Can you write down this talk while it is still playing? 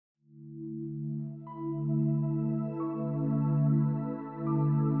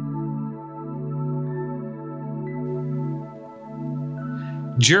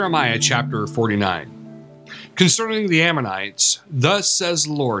Jeremiah chapter 49. Concerning the Ammonites, thus says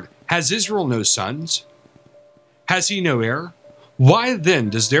the Lord, has Israel no sons? Has he no heir? Why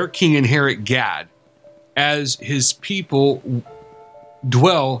then does their king inherit Gad, as his people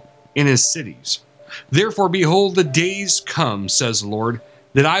dwell in his cities? Therefore, behold, the days come, says the Lord,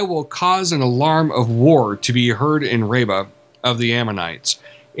 that I will cause an alarm of war to be heard in Rabbah of the Ammonites,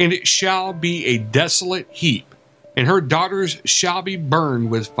 and it shall be a desolate heap, and her daughters shall be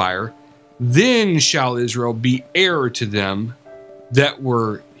burned with fire. Then shall Israel be heir to them that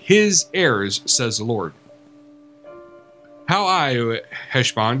were his heirs, says the Lord. How I, O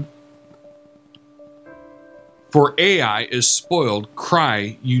Heshbon, for Ai is spoiled,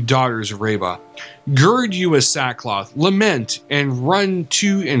 cry, you daughters of Rabbah. Gird you with sackcloth, lament, and run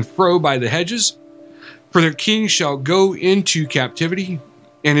to and fro by the hedges. For their king shall go into captivity,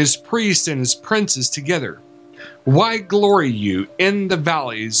 and his priests and his princes together. Why glory you in the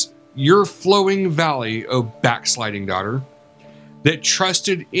valleys, your flowing valley, O backsliding daughter, that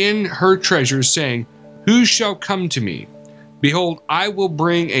trusted in her treasures, saying, who shall come to me? Behold, I will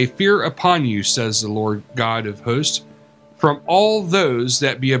bring a fear upon you, says the Lord God of hosts, from all those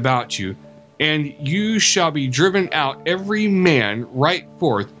that be about you, and you shall be driven out every man right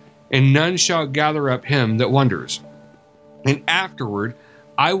forth, and none shall gather up him that wanders. And afterward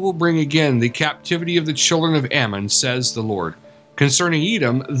I will bring again the captivity of the children of Ammon, says the Lord. Concerning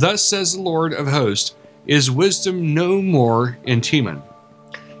Edom, thus says the Lord of hosts, is wisdom no more in Teman?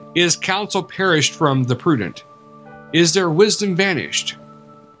 Is counsel perished from the prudent? Is their wisdom vanished?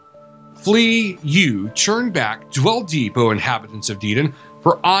 Flee you, turn back, dwell deep, O inhabitants of Dedan,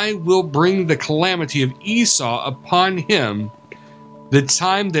 for I will bring the calamity of Esau upon him, the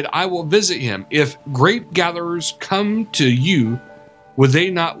time that I will visit him. If grape gatherers come to you, would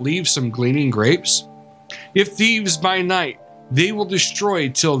they not leave some gleaning grapes? If thieves by night, they will destroy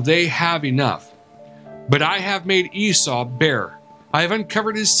till they have enough. But I have made Esau bare. I have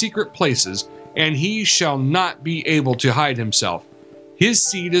uncovered his secret places, and he shall not be able to hide himself. His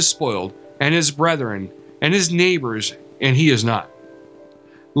seed is spoiled, and his brethren, and his neighbors, and he is not.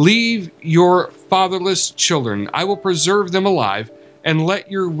 Leave your fatherless children, I will preserve them alive, and let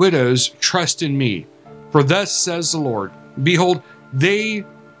your widows trust in me. For thus says the Lord, behold, they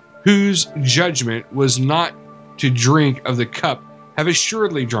whose judgment was not to drink of the cup have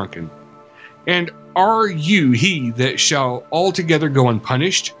assuredly drunken. And are you he that shall altogether go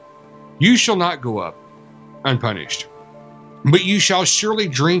unpunished? You shall not go up unpunished, but you shall surely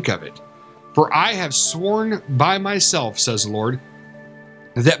drink of it. For I have sworn by myself, says the Lord,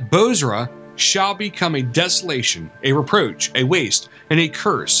 that Bozrah shall become a desolation, a reproach, a waste, and a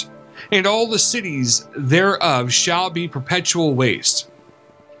curse, and all the cities thereof shall be perpetual waste.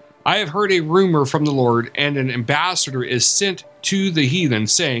 I have heard a rumor from the Lord, and an ambassador is sent to the heathen,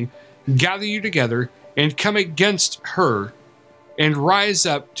 saying, gather you together, and come against her, and rise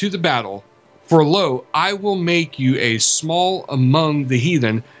up to the battle. For lo, I will make you a small among the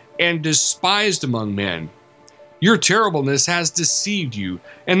heathen, and despised among men. Your terribleness has deceived you,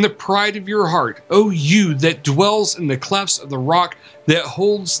 and the pride of your heart, O you that dwells in the clefts of the rock, that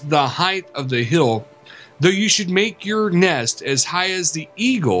holds the height of the hill. Though you should make your nest as high as the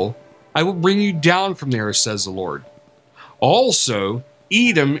eagle, I will bring you down from there, says the Lord. Also,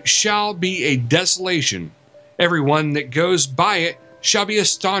 Edom shall be a desolation. Everyone that goes by it shall be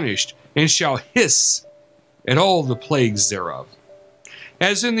astonished, and shall hiss at all the plagues thereof.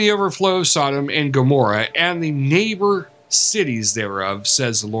 As in the overflow of Sodom and Gomorrah, and the neighbor cities thereof,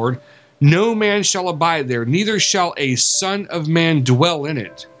 says the Lord, no man shall abide there, neither shall a son of man dwell in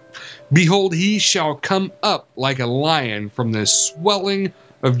it. Behold, he shall come up like a lion from the swelling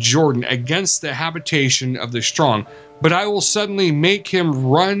of Jordan against the habitation of the strong. But I will suddenly make him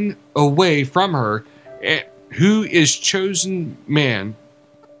run away from her, who is chosen man,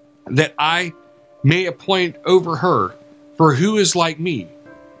 that I may appoint over her. For who is like me?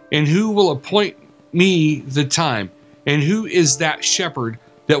 And who will appoint me the time? And who is that shepherd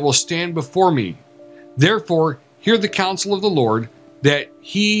that will stand before me? Therefore, hear the counsel of the Lord that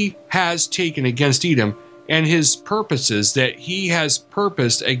he has taken against Edom, and his purposes that he has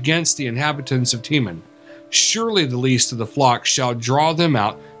purposed against the inhabitants of Teman. Surely the least of the flock shall draw them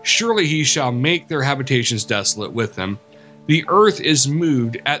out. Surely he shall make their habitations desolate with them. The earth is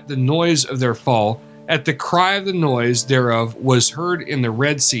moved at the noise of their fall. At the cry of the noise thereof was heard in the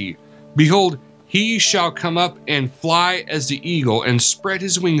Red Sea. Behold, he shall come up and fly as the eagle, and spread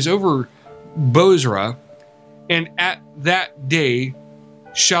his wings over Bozrah. And at that day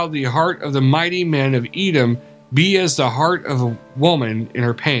shall the heart of the mighty men of Edom be as the heart of a woman in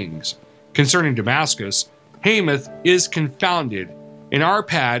her pangs. Concerning Damascus, Hamath is confounded, and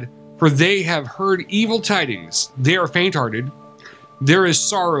Arpad, for they have heard evil tidings. They are faint-hearted. There is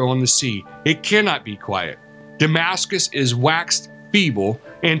sorrow on the sea. It cannot be quiet. Damascus is waxed feeble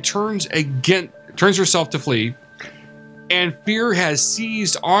and turns herself to flee. And fear has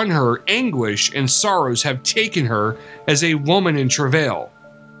seized on her. Anguish and sorrows have taken her as a woman in travail.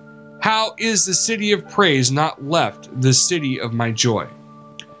 How is the city of praise not left, the city of my joy?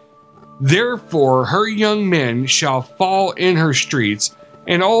 Therefore her young men shall fall in her streets,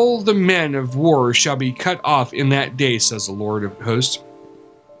 and all the men of war shall be cut off in that day, says the Lord of hosts.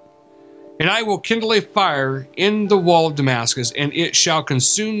 And I will kindle a fire in the wall of Damascus, and it shall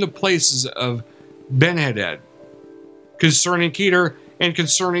consume the places of Benhadad. Concerning Kedar, and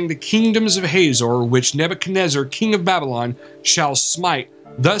concerning the kingdoms of Hazor, which Nebuchadnezzar, king of Babylon, shall smite,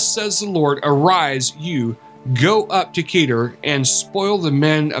 thus says the Lord, arise, you, go up to Kedar, and spoil the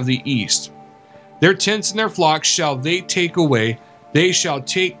men of the east. Their tents and their flocks shall they take away. They shall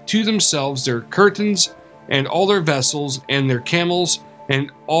take to themselves their curtains, and all their vessels, and their camels,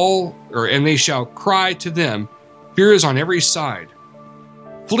 and they shall cry to them, fear is on every side.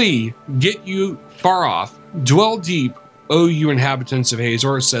 Flee, get you far off, dwell deep, O you inhabitants of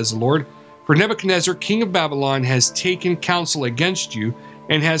Hazor, says the Lord, for Nebuchadnezzar, king of Babylon, has taken counsel against you,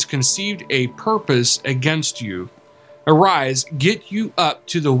 and has conceived a purpose against you. Arise, get you up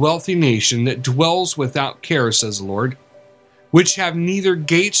to the wealthy nation that dwells without care, says the Lord, which have neither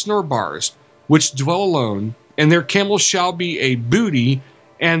gates nor bars, which dwell alone, and their camels shall be a booty,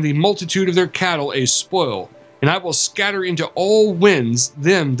 and the multitude of their cattle a spoil. And I will scatter into all winds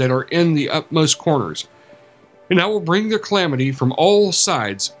them that are in the utmost corners. And I will bring their calamity from all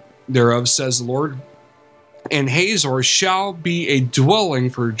sides thereof, says the Lord. And Hazor shall be a dwelling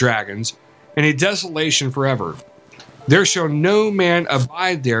for dragons, and a desolation forever. There shall no man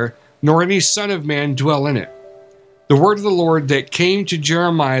abide there, nor any son of man dwell in it. The word of the Lord that came to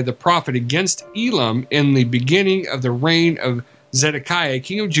Jeremiah the prophet against Elam in the beginning of the reign of Zedekiah,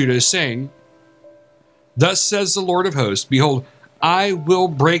 king of Judah, saying, Thus says the Lord of hosts, Behold, I will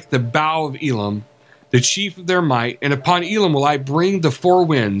break the bow of Elam, the chief of their might, and upon Elam will I bring the four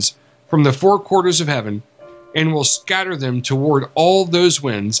winds from the four quarters of heaven, and will scatter them toward all those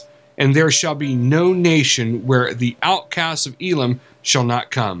winds, and there shall be no nation where the outcasts of Elam shall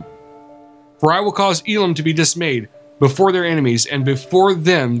not come. For I will cause Elam to be dismayed before their enemies, and before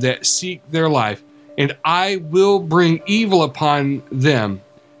them that seek their life, and I will bring evil upon them,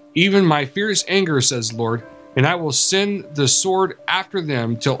 even my fierce anger, says the Lord, and I will send the sword after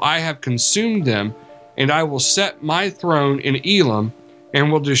them till I have consumed them, and I will set my throne in Elam,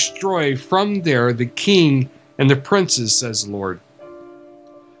 and will destroy from there the king and the princes, says the Lord.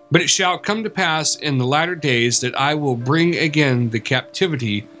 But it shall come to pass in the latter days that I will bring again the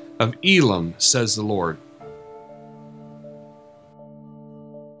captivity of Elam, says the Lord.